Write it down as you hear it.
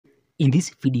In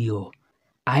this video,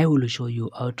 I will show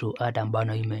you how to add a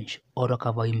banner image or a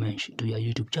cover image to your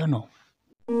YouTube channel.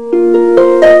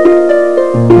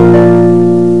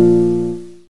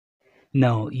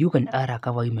 Now, you can add a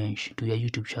cover image to your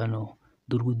YouTube channel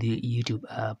through the YouTube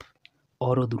app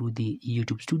or through the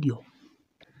YouTube Studio.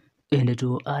 And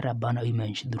to add a banner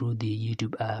image through the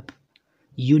YouTube app,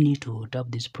 you need to tap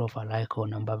this profile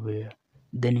icon above here,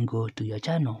 then go to your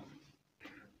channel.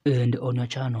 And on your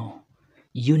channel,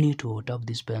 you need to tap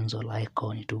this pencil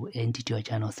icon to enter your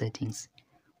channel settings,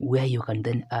 where you can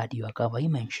then add your cover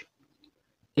image.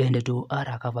 And to add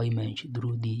a cover image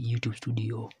through the YouTube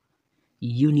Studio,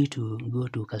 you need to go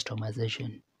to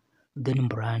customization, then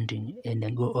branding, and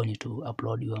then go on to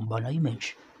upload your banner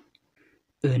image.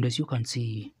 And as you can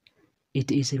see,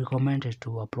 it is recommended to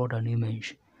upload an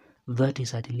image that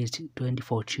is at least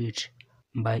 24 feet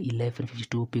by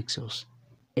 1152 pixels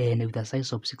and with a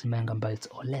size of 6 megabytes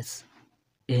or less.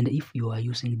 And if you are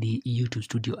using the YouTube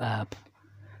Studio app,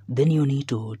 then you need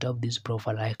to tap this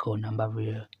profile icon above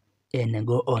here and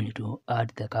go on to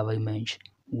add the cover image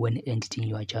when editing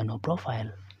your channel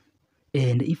profile.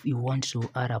 And if you want to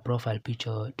add a profile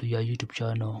picture to your YouTube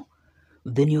channel,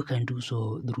 then you can do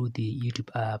so through the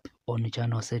YouTube app on the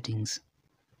channel settings,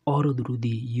 or through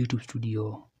the YouTube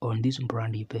Studio on this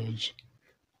branding page,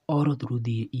 or through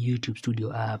the YouTube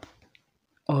Studio app,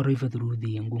 or even through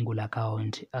the Google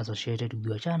account associated with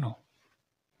your channel.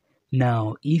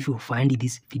 Now, if you find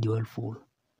this video helpful,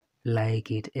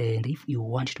 like it, and if you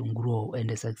want to grow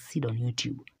and succeed on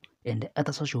YouTube and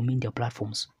other social media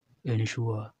platforms,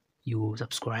 ensure you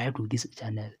subscribe to this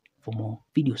channel for more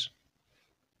videos.